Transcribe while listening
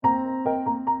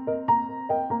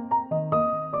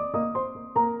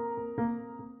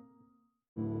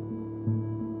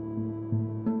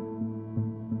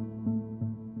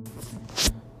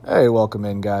Hey, welcome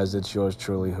in, guys. It's yours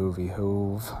truly, Hoovy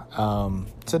Hoove.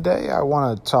 Today, I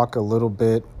want to talk a little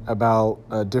bit about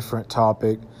a different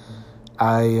topic.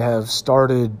 I have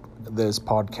started this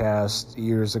podcast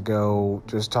years ago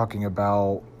just talking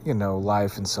about,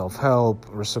 life and self-help,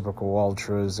 reciprocal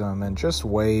altruism, and just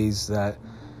ways that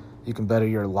you can better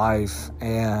your life.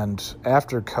 And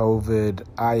after COVID,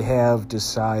 I have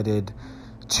decided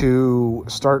to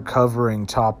start covering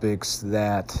topics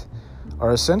that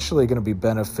are essentially going to be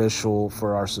beneficial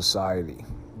for our society.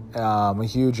 I'm a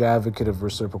huge advocate of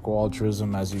reciprocal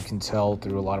altruism, as you can tell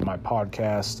through a lot of my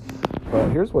podcasts. But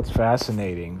here's what's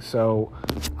fascinating. So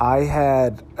I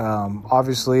had,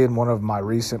 obviously, in one of my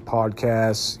recent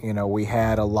podcasts, we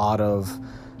had a lot of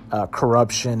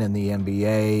corruption in the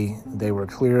NBA. They were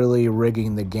clearly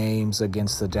rigging the games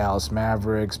against the Dallas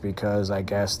Mavericks because I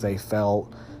guess they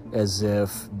felt as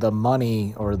if the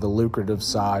money or the lucrative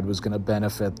side was going to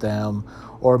benefit them,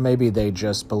 or maybe they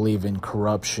just believe in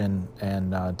corruption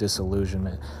and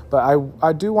disillusionment. But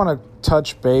I do want to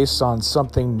touch base on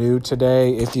something new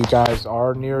today. If you guys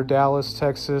are near Dallas,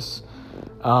 Texas,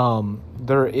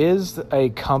 there is a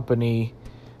company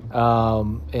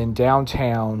in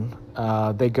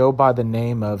downtown. They go by the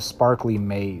name of Sparkly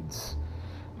Maids.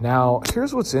 Now,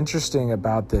 here's what's interesting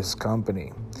about this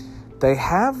company. They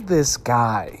have this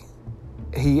guy.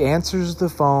 He answers the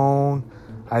phone.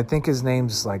 I think his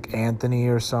name's like Anthony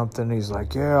or something. He's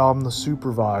like, yeah, I'm the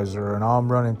supervisor and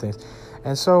I'm running things.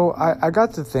 And so I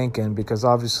got to thinking, because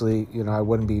obviously, I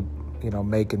wouldn't be,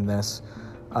 making this,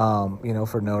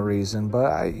 for no reason. But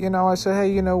I said,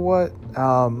 hey, you know what?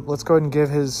 Let's go ahead and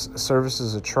give his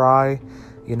services a try.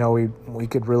 We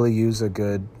could really use a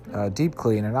good deep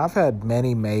clean. And I've had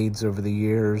many maids over the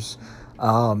years.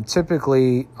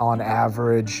 Typically, on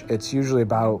average, it's usually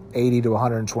about $80 to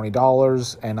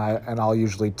 $120, and I'll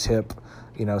usually tip,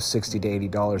 $60 to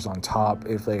 $80 on top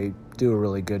if they do a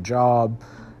really good job.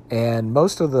 And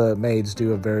most of the maids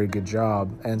do a very good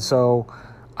job. And so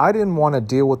I didn't want to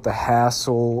deal with the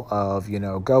hassle of,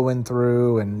 going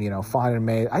through and, finding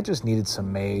maid. I just needed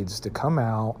some maids to come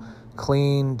out,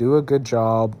 clean, do a good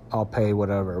job. I'll pay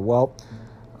whatever. Well,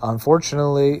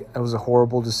 unfortunately, it was a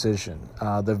horrible decision.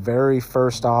 The very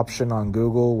first option on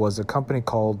Google was a company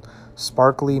called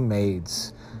Sparkly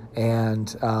Maids.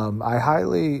 And I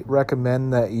highly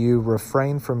recommend that you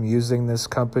refrain from using this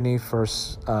company for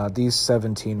these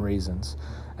 17 reasons.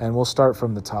 And we'll start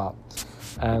from the top.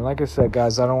 And like I said,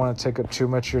 guys, I don't want to take up too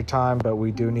much of your time, but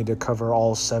we do need to cover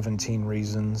all 17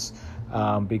 reasons.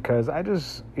 Because I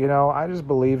just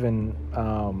believe in...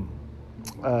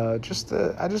 I just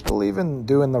believe in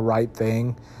doing the right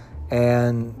thing.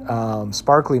 And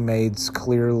Sparkly Maids,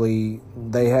 clearly,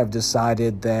 they have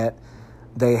decided that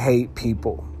they hate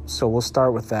people. So we'll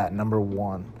start with that, number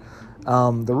one.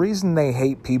 The reason they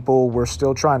hate people, we're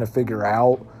still trying to figure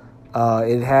out.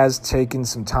 It has taken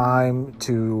some time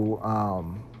to,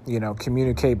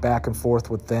 communicate back and forth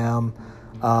with them.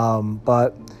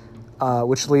 But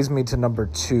which leads me to number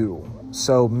two.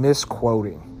 So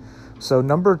misquoting. So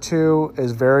number two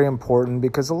is very important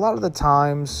because a lot of the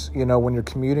times, when you're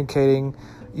communicating,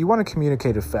 you want to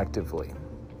communicate effectively.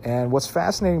 And what's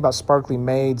fascinating about Sparkly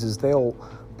Maids is they'll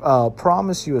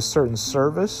promise you a certain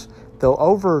service. They'll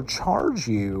overcharge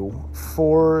you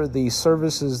for the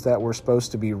services that were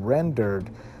supposed to be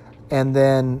rendered. And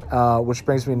then, which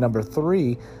brings me to number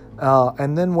three.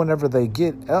 And then whenever they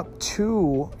get up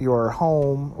to your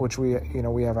home, which we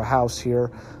have a house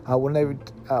here,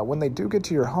 when they do get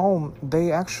to your home,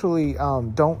 they actually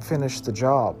don't finish the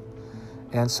job.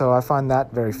 And so I find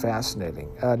that very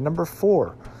fascinating. Number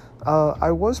four,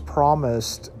 I was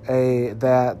promised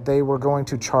that they were going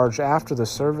to charge after the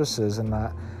services, and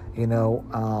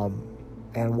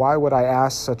and why would I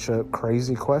ask such a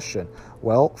crazy question?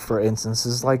 Well, for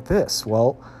instances like this,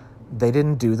 they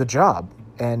didn't do the job.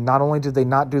 And not only did they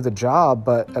not do the job,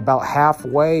 but about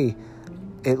halfway,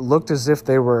 it looked as if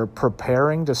they were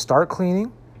preparing to start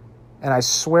cleaning. And I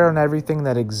swear on everything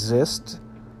that exists,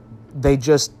 they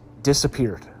just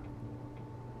disappeared.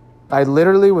 I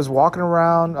literally was walking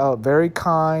around very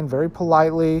kind, very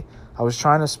politely. I was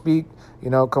trying to speak,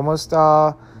 ¿cómo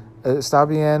está? Está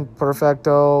bien,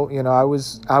 perfecto.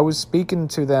 I was speaking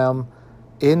to them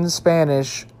in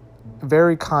Spanish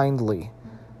very kindly.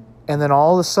 And then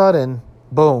all of a sudden,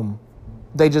 boom,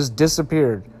 they just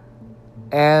disappeared.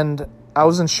 And I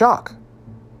was in shock.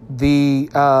 We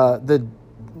have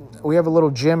a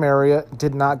little gym area,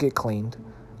 did not get cleaned.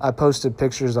 I posted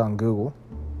pictures on Google.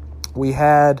 We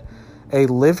had a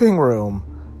living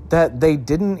room that they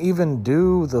didn't even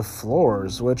do the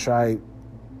floors, which I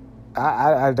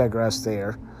digress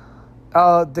there.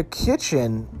 The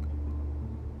kitchen,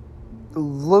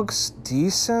 looks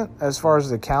decent as far as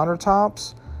the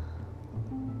countertops.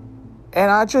 And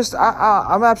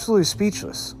I'm absolutely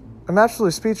speechless.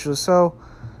 So,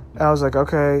 and I was like,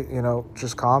 okay,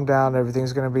 just calm down.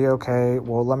 Everything's going to be okay.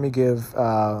 Well, let me give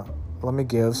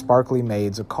Sparkly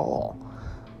Maids a call.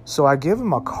 So I give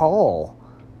him a call,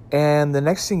 and the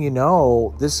next thing you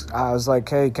know, I was like,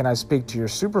 hey, can I speak to your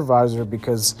supervisor?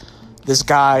 Because this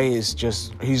guy is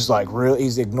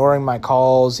he's ignoring my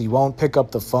calls. He won't pick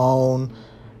up the phone.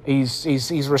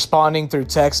 He's responding through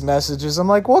text messages. I'm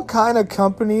like, what kind of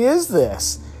company is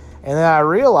this? And then I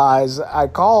realize, I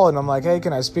call and I'm like, hey,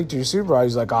 can I speak to your supervisor?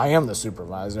 He's like, I am the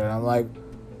supervisor. And I'm like,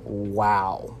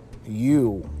 wow,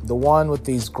 you, the one with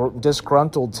these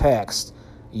disgruntled texts,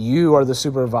 you are the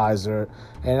supervisor.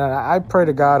 And I pray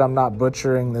to God I'm not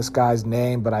butchering this guy's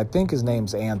name, but I think his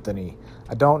name's Anthony.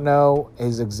 I don't know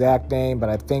his exact name, but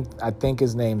I think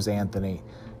his name's Anthony.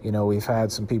 We've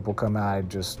had some people come out, I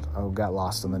just got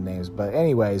lost in the names. But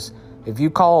anyways, if you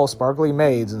call Sparkly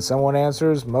Maids and someone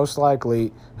answers, most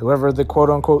likely whoever the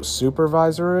quote-unquote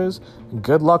supervisor is,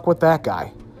 good luck with that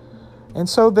guy. And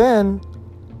so then,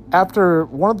 after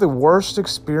one of the worst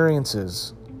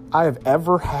experiences I have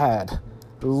ever had,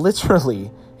 literally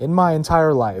in my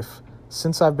entire life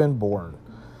since I've been born,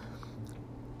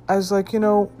 I was like,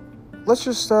 let's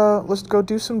go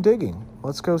do some digging.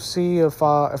 Let's go see if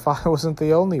I wasn't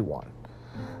the only one.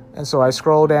 And so I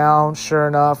scroll down. Sure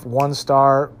enough, 1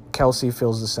 star. Kelsey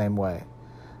feels the same way.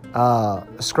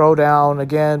 Scroll down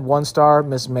again. 1 star.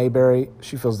 Miss Mayberry.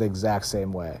 She feels the exact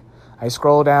same way. I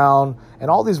scroll down,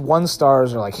 and all these 1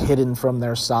 stars are like hidden from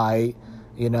their sight,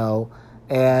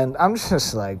 And I'm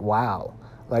just like, wow.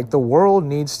 Like, the world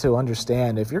needs to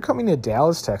understand, if you're coming to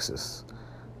Dallas, Texas,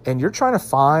 and you're trying to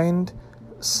find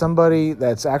somebody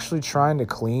that's actually trying to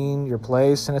clean your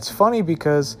place. And it's funny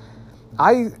because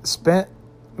I spent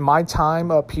my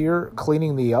time up here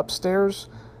cleaning the upstairs.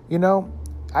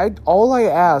 All I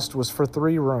asked was for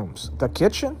 3 rooms: the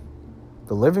kitchen,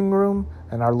 the living room,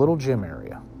 and our little gym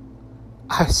area.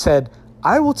 I said,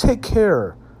 I will take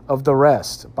care of the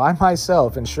rest by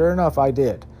myself. And sure enough, I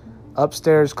did.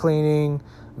 Upstairs cleaning,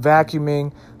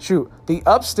 vacuuming. Shoot, the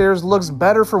upstairs looks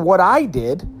better for what I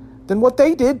did than what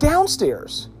they did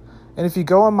downstairs. And if you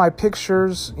go on my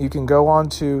pictures, you can go on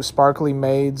to Sparkly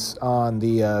Maids on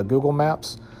the Google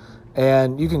Maps,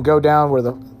 and you can go down where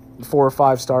the 4 or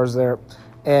 5 stars there,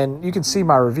 and you can see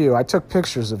my review. I took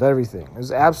pictures of everything. It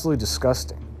was absolutely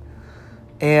disgusting.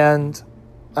 And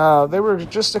they were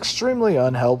just extremely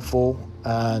unhelpful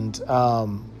and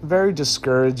very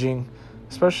discouraging,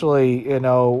 especially,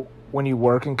 when you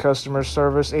work in customer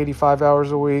service 85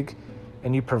 hours a week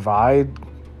and you provide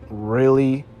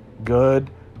really good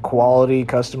quality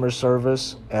customer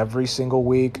service every single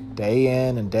week, day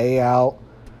in and day out.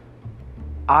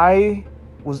 I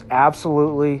was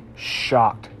absolutely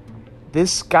shocked.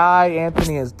 This guy,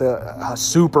 Anthony, is the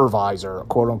supervisor,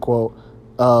 quote unquote,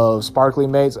 of Sparkly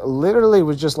Maids, literally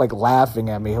was just like laughing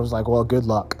at me. He was like, well, good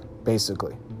luck,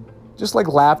 basically. Just like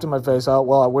laughed in my face. Oh,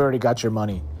 well, we already got your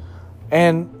money.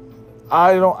 And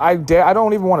I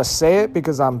don't even want to say it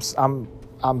because I'm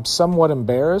somewhat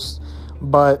embarrassed,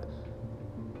 but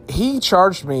he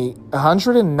charged me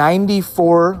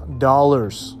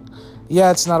 $194.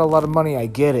 Yeah, it's not a lot of money, I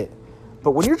get it.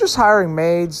 But when you're just hiring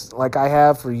maids like I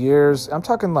have for years, I'm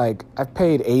talking like I've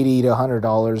paid $80 to $100,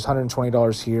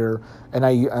 $120 here, and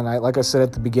I like I said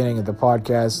at the beginning of the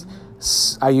podcast,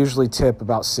 I usually tip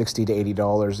about $60 to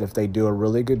 $80 if they do a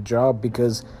really good job,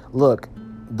 because look,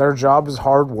 their job is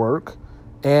hard work,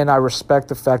 and I respect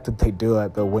the fact that they do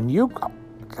it. But when you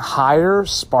hire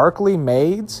Sparkly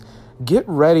Maids, get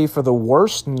ready for the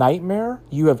worst nightmare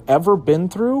you have ever been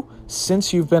through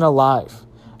since you've been alive.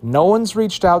 No one's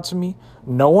reached out to me.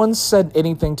 No one's said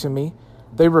anything to me.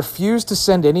 They refuse to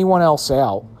send anyone else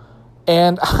out.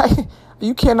 And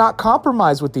you cannot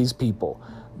compromise with these people.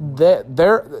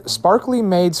 Their Sparkly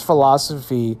Maids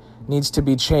philosophy needs to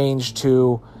be changed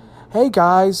to, hey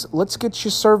guys, let's get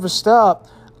you serviced up.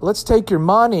 Let's take your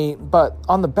money, but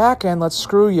on the back end, let's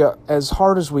screw you as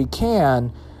hard as we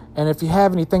can. And if you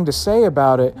have anything to say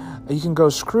about it, you can go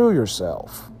screw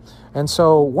yourself. And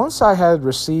so once I had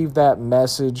received that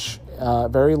message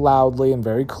very loudly and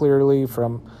very clearly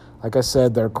from, like I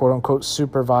said, their quote-unquote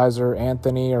supervisor,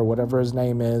 Anthony, or whatever his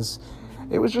name is,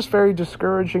 it was just very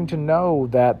discouraging to know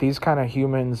that these kind of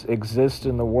humans exist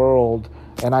in the world.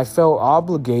 And I felt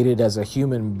obligated as a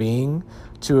human being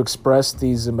to express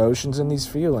these emotions and these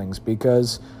feelings,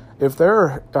 because if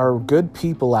there are good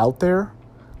people out there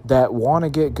that want to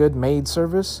get good maid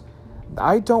service,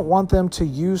 I don't want them to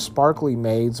use Sparkly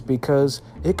Maids because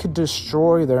it could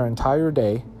destroy their entire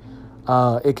day.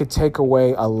 It could take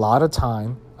away a lot of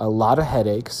time, a lot of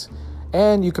headaches,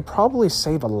 and you could probably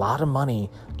save a lot of money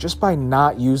just by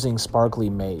not using Sparkly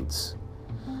Maids.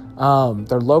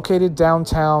 They're located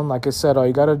downtown. Like I said, all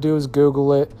you got to do is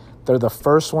Google it. They're the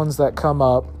first ones that come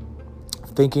up,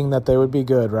 thinking that they would be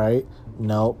good, right?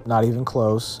 Nope, not even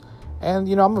close. And,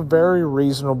 I'm a very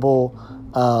reasonable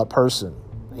person.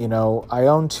 I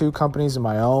own 2 companies of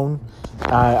my own.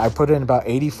 I put in about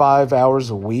 85 hours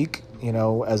a week,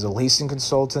 as a leasing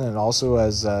consultant and also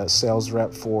as a sales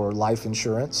rep for life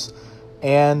insurance.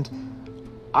 And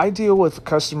I deal with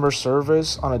customer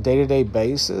service on a day-to-day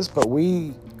basis, but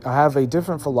we have a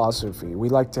different philosophy. We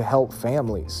like to help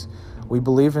families. We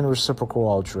believe in reciprocal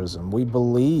altruism. We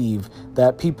believe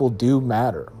that people do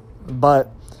matter.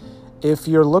 But if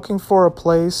you're looking for a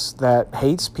place that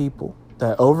hates people,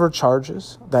 that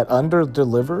overcharges, that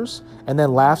under-delivers, and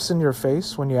then laughs in your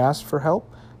face when you ask for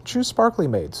help, choose Sparkly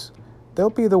Maids. They'll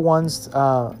be the ones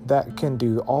that can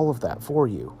do all of that for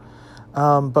you.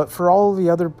 But for all the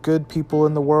other good people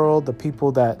in the world, the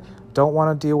people that don't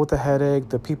want to deal with the headache,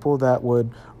 the people that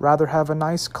would rather have a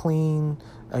nice, clean,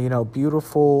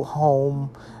 beautiful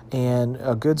home and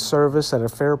a good service at a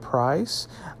fair price,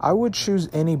 I would choose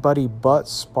anybody but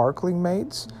Sparkling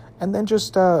Maids and then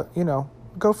just,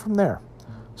 go from there.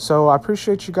 So I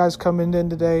appreciate you guys coming in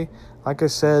today. Like I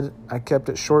said, I kept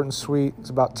it short and sweet. It's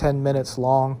about 10 minutes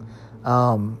long.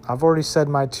 I've already said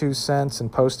my 2 cents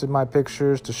and posted my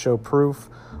pictures to show proof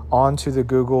onto the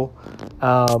Google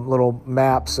little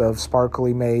maps of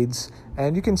Sparkly Maids,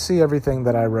 and you can see everything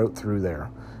that I wrote through there.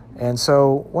 And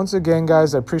so once again,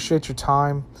 guys, I appreciate your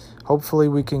time. Hopefully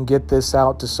we can get this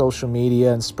out to social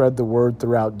media and spread the word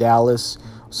throughout Dallas,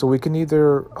 so we can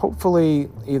hopefully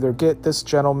get this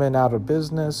gentleman out of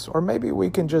business, or maybe we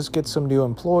can just get some new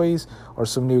employees or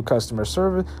some new customer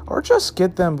service, or just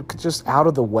get them just out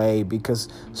of the way, because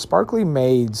Sparkly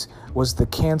Maids was the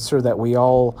cancer that we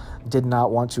all did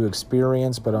not want to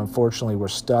experience, but unfortunately we're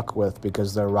stuck with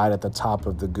because they're right at the top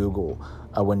of the Google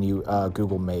when you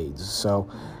Google Maids. So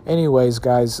anyways,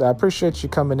 guys, I appreciate you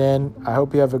coming in. I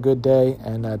hope you have a good day,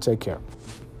 and take care.